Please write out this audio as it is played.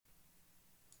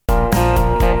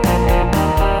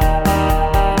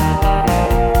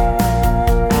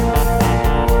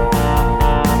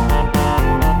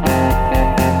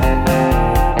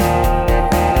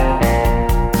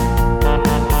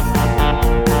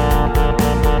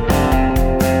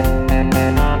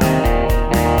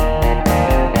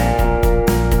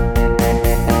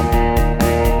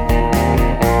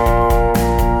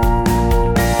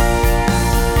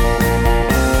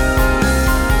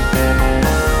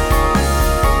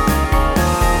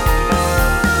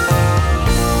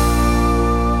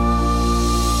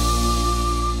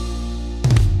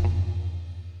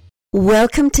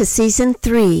Welcome to Season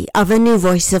 3 of A New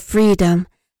Voice of Freedom.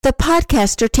 The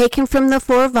podcasts are taken from the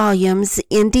 4 volumes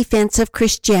In Defense of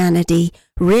Christianity,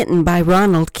 written by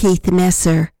Ronald Keith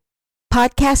Messer.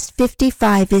 Podcast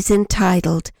 55 is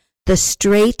entitled, The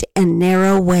Strait and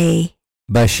Narrow Way.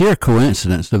 By sheer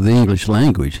coincidence of the English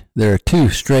language, there are 2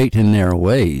 straight and narrow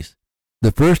ways.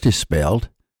 The first is spelled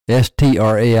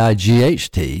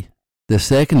S-T-R-A-I-G-H-T. The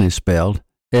second is spelled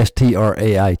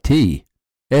S-T-R-A-I-T.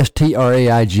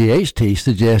 S-T-R-A-I-G-H-T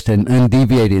suggests an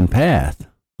undeviating path,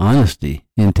 honesty,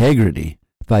 integrity,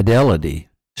 fidelity,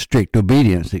 strict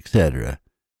obedience, etc.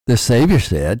 The Savior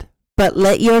said, But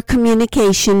let your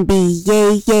communication be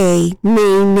yea, yea,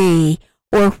 nay, nay,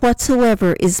 or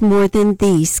whatsoever is more than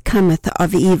these cometh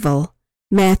of evil.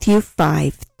 Matthew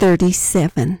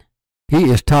 5:37. He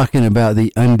is talking about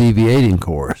the undeviating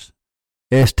course.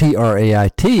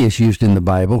 S-T-R-A-I-T is used in the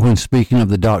Bible when speaking of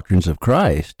the doctrines of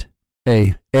Christ.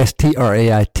 A strait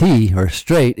or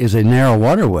strait is a narrow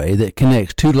waterway that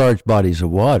connects 2 large bodies of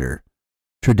water.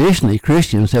 Traditionally,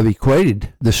 Christians have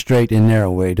equated the strait and narrow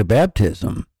way to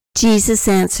baptism. Jesus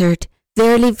answered,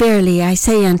 Verily, verily, I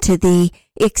say unto thee,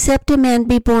 except a man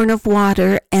be born of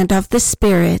water and of the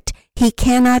Spirit, he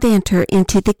cannot enter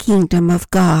into the kingdom of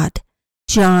God.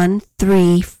 John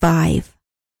 3:5.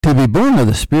 To be born of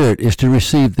the Spirit is to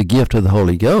receive the gift of the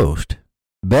Holy Ghost.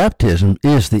 Baptism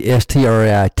is the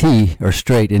strait or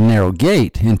strait and narrow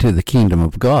gate into the kingdom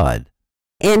of God.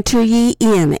 Enter ye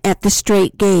in at the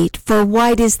strait gate, for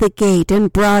wide is the gate,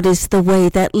 and broad is the way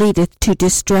that leadeth to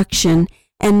destruction,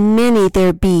 and many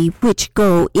there be which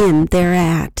go in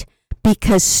thereat.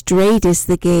 Because strait is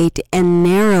the gate, and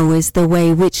narrow is the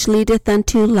way which leadeth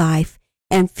unto life,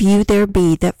 and few there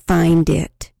be that find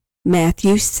it.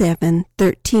 Matthew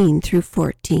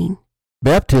 7:13-14.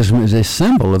 Baptism is a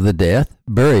symbol of the death,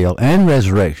 burial, and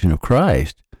resurrection of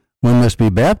Christ. One must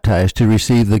be baptized to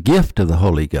receive the gift of the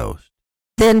Holy Ghost.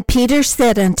 Then Peter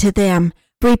said unto them,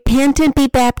 Repent and be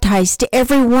baptized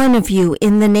every one of you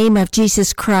in the name of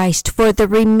Jesus Christ for the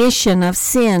remission of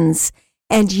sins,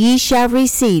 and ye shall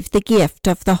receive the gift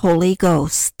of the Holy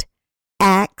Ghost.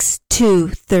 Acts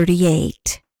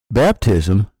 2:38.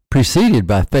 Baptism, preceded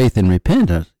by faith and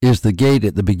repentance, is the gate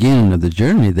at the beginning of the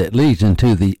journey that leads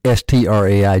into the strait,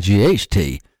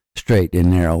 straight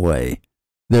and narrow way.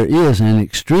 There is an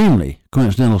extremely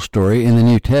coincidental story in the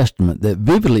New Testament that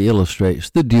vividly illustrates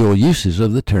the dual uses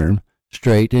of the term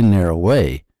straight and narrow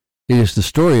way. It is the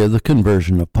story of the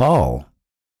conversion of Paul.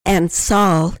 And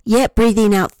Saul, yet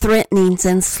breathing out threatenings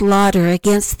and slaughter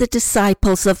against the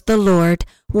disciples of the Lord,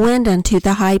 went unto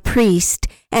the high priest,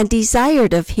 and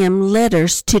desired of him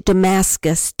letters to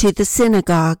Damascus to the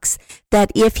synagogues,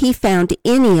 that if he found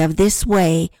any of this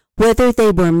way, whether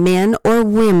they were men or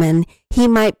women, he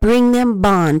might bring them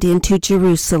bond into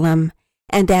Jerusalem.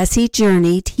 And as he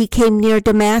journeyed, he came near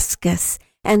Damascus,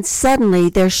 and suddenly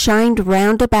there shined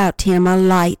round about him a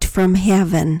light from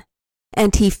heaven.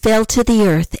 And he fell to the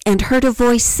earth, and heard a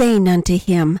voice saying unto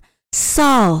him,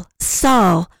 Saul,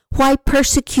 Saul, why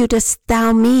persecutest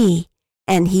thou me?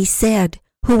 And he said,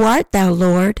 Who art thou,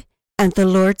 Lord? And the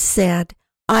Lord said,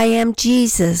 I am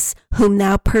Jesus, whom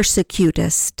thou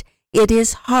persecutest. It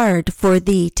is hard for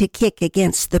thee to kick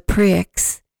against the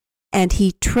pricks. And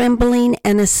he, trembling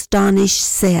and astonished,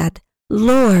 said,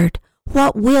 Lord,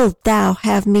 what wilt thou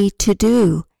have me to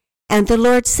do? And the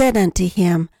Lord said unto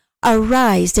him,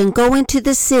 Arise and go into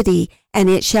the city, and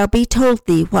it shall be told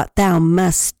thee what thou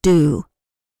must do.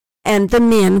 And the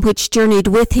men which journeyed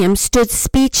with him stood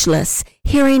speechless,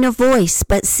 hearing a voice,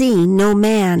 but seeing no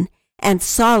man. And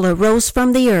Saul arose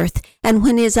from the earth, and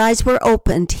when his eyes were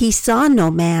opened, he saw no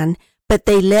man, but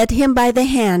they led him by the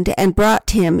hand and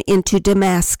brought him into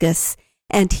Damascus.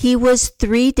 And he was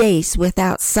 3 days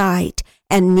without sight,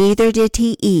 and neither did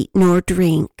he eat nor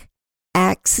drink.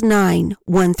 Acts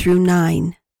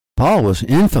 9:1-9. Paul was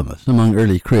infamous among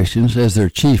early Christians as their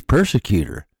chief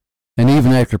persecutor, and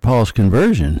even after Paul's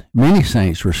conversion, many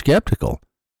saints were skeptical.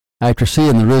 After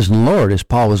seeing the risen Lord as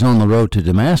Paul was on the road to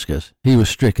Damascus, he was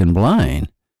stricken blind.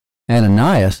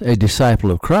 Ananias, a disciple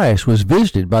of Christ, was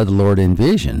visited by the Lord in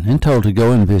vision and told to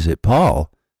go and visit Paul,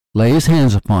 lay his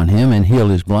hands upon him, and heal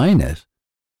his blindness.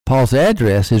 Paul's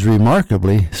address is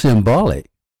remarkably symbolic.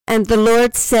 And the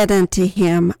Lord said unto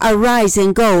him, Arise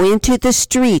and go into the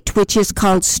street which is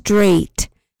called Strait,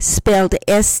 spelled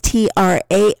Straight,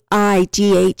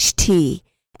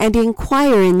 and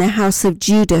inquire in the house of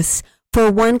Judas for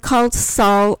one called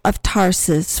Saul of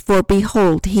Tarsus, for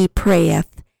behold, he prayeth.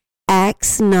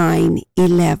 Acts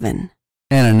 9:11.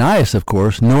 Ananias, of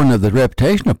course, knowing of the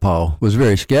reputation of Paul, was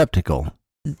very skeptical.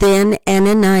 Then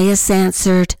Ananias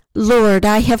answered, Lord,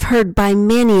 I have heard by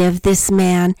many of this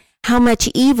man, how much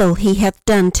evil he hath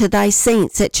done to thy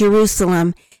saints at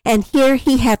Jerusalem, and here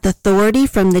he hath authority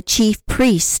from the chief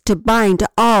priests to bind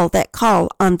all that call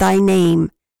on thy name.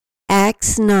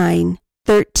 Acts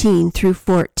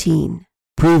 9:13-14.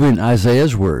 Proving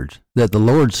Isaiah's words that the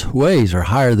Lord's ways are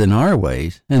higher than our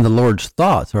ways, and the Lord's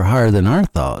thoughts are higher than our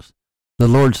thoughts. The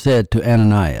Lord said to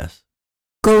Ananias,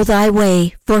 Go thy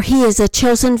way, for he is a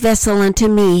chosen vessel unto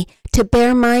me, to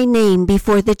bear my name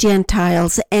before the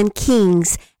Gentiles and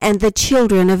kings and the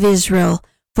children of Israel.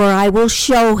 For I will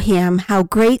show him how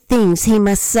great things he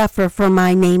must suffer for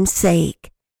my name's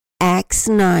sake. Acts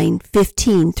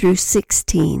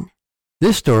 9:15-16.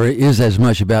 This story is as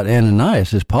much about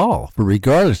Ananias as Paul, for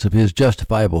regardless of his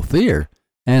justifiable fear,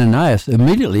 Ananias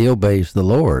immediately obeys the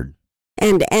Lord.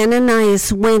 And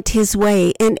Ananias went his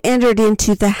way and entered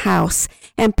into the house,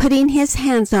 and putting his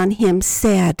hands on him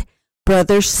said,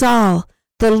 Brother Saul,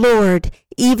 the Lord,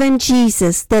 even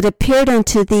Jesus, that appeared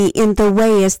unto thee in the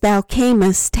way as thou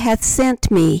camest, hath sent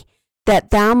me,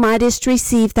 that thou mightest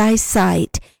receive thy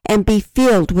sight, and be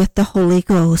filled with the Holy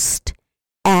Ghost.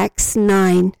 Acts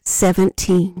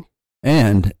 9:17.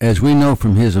 And, as we know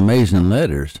from his amazing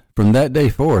letters, from that day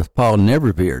forth Paul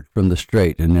never veered from the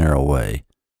straight and narrow way,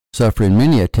 suffering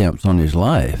many attempts on his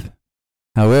life.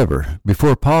 However,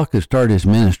 before Paul could start his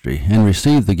ministry and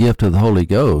receive the gift of the Holy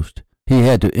Ghost, he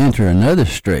had to enter another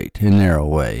straight and narrow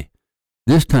way,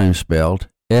 this time spelled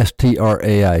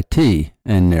strait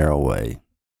and narrow way.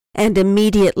 And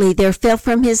immediately there fell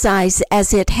from his eyes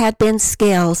as it had been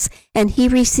scales, and he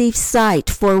received sight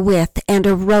forthwith, and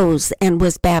arose and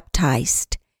was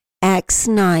baptized. Acts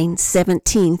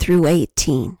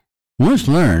 9:17-18. Once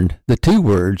learned, the two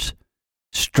words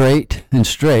straight and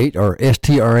straight, or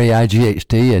straight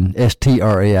and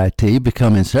strait,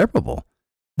 become inseparable.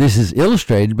 This is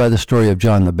illustrated by the story of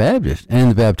John the Baptist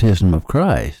and the baptism of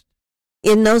Christ.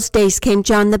 In those days came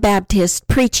John the Baptist,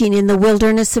 preaching in the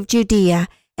wilderness of Judea,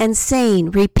 and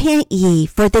saying, Repent ye,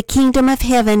 for the kingdom of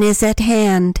heaven is at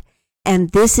hand.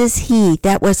 And this is he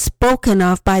that was spoken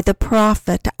of by the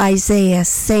prophet Isaiah,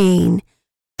 saying,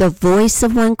 The voice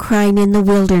of one crying in the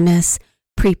wilderness,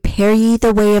 Prepare ye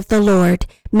the way of the Lord,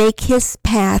 make his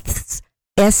paths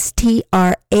straight.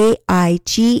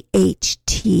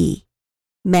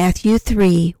 Matthew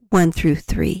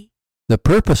 3:1-3. The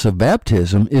purpose of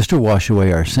baptism is to wash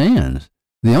away our sins.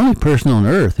 The only person on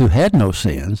earth who had no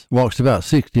sins walks about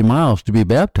 60 miles to be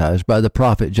baptized by the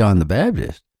prophet John the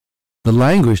Baptist. The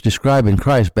language describing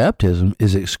Christ's baptism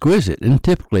is exquisite and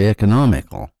typically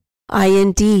economical. I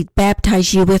indeed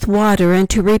baptize you with water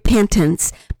unto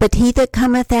repentance, but he that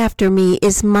cometh after me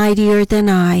is mightier than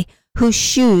I, whose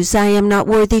shoes I am not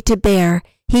worthy to bear.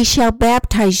 He shall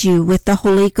baptize you with the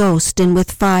Holy Ghost and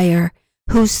with fire,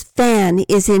 whose fan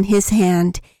is in his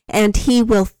hand, and he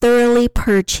will thoroughly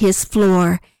purge his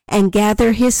floor, and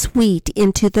gather his wheat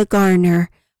into the garner,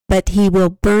 but he will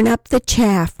burn up the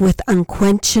chaff with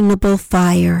unquenchable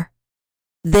fire.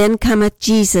 Then cometh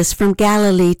Jesus from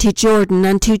Galilee to Jordan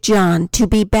unto John to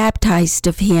be baptized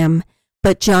of him.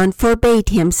 But John forbade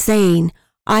him, saying,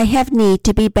 I have need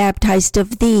to be baptized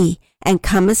of thee, and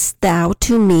comest thou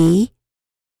to me?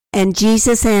 And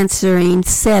Jesus answering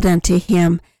said unto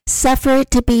him, Suffer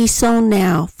it to be so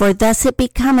now, for thus it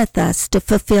becometh us to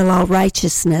fulfill all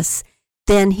righteousness.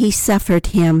 Then he suffered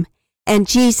him. And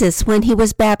Jesus, when he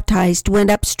was baptized, went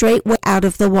up straightway out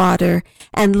of the water,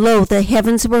 and lo, the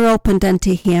heavens were opened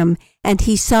unto him, and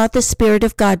he saw the Spirit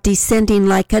of God descending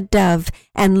like a dove,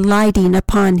 and lighting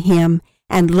upon him.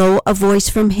 And lo, a voice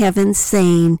from heaven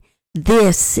saying,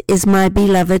 This is my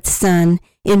beloved Son,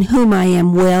 in whom I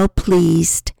am well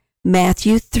pleased.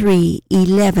 Matthew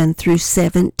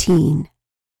 3:11-17.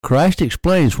 Christ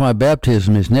explains why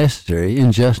baptism is necessary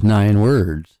in just 9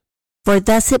 words. For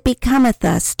thus it becometh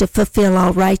us to fulfill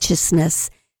all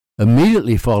righteousness.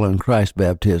 Immediately following Christ's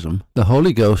baptism, the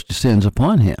Holy Ghost descends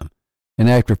upon him, and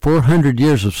after 400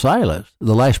 years of silence,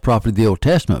 the last prophet of the Old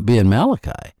Testament being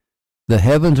Malachi, the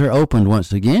heavens are opened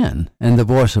once again, and the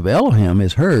voice of Elohim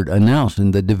is heard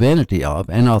announcing the divinity of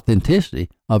and authenticity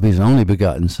of his only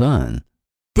begotten Son.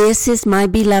 This is my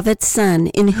beloved Son,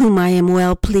 in whom I am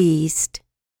well pleased.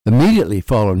 Immediately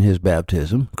following his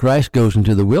baptism, Christ goes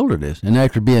into the wilderness, and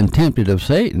after being tempted of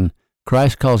Satan,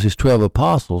 Christ calls his 12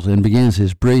 apostles and begins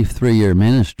his brief 3-year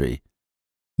ministry.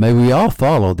 May we all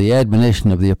follow the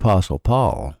admonition of the Apostle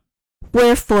Paul.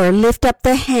 Wherefore lift up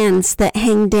the hands that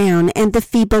hang down, and the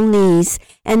feeble knees,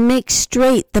 and make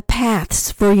straight the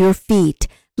paths for your feet,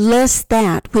 lest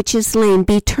that which is lame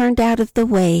be turned out of the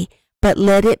way, but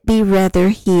let it be rather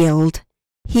healed.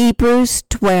 Hebrews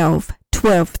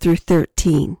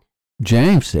 12:12-13.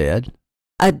 James said,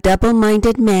 A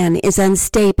double-minded man is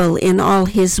unstable in all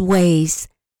his ways.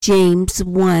 James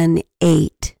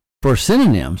 1:8. For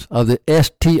synonyms of the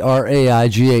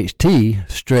straight,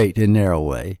 straight and narrow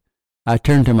way, I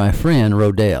turn to my friend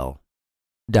Rodell.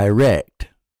 Direct,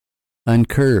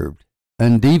 uncurved,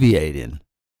 undeviating,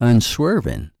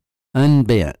 unswerving,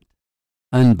 unbent,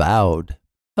 unbowed,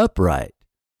 upright,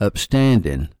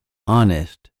 upstanding,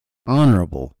 honest,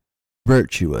 honorable,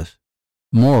 virtuous,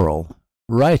 moral,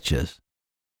 righteous,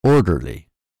 orderly,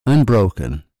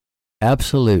 unbroken,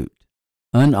 absolute,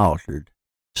 unaltered,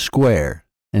 square,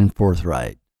 and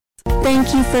forthright.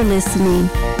 Thank you for listening.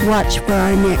 Watch for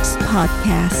our next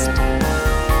podcast.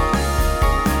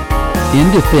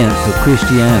 In Defense of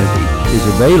Christianity is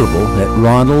available at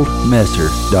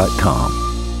ronaldmesser.com.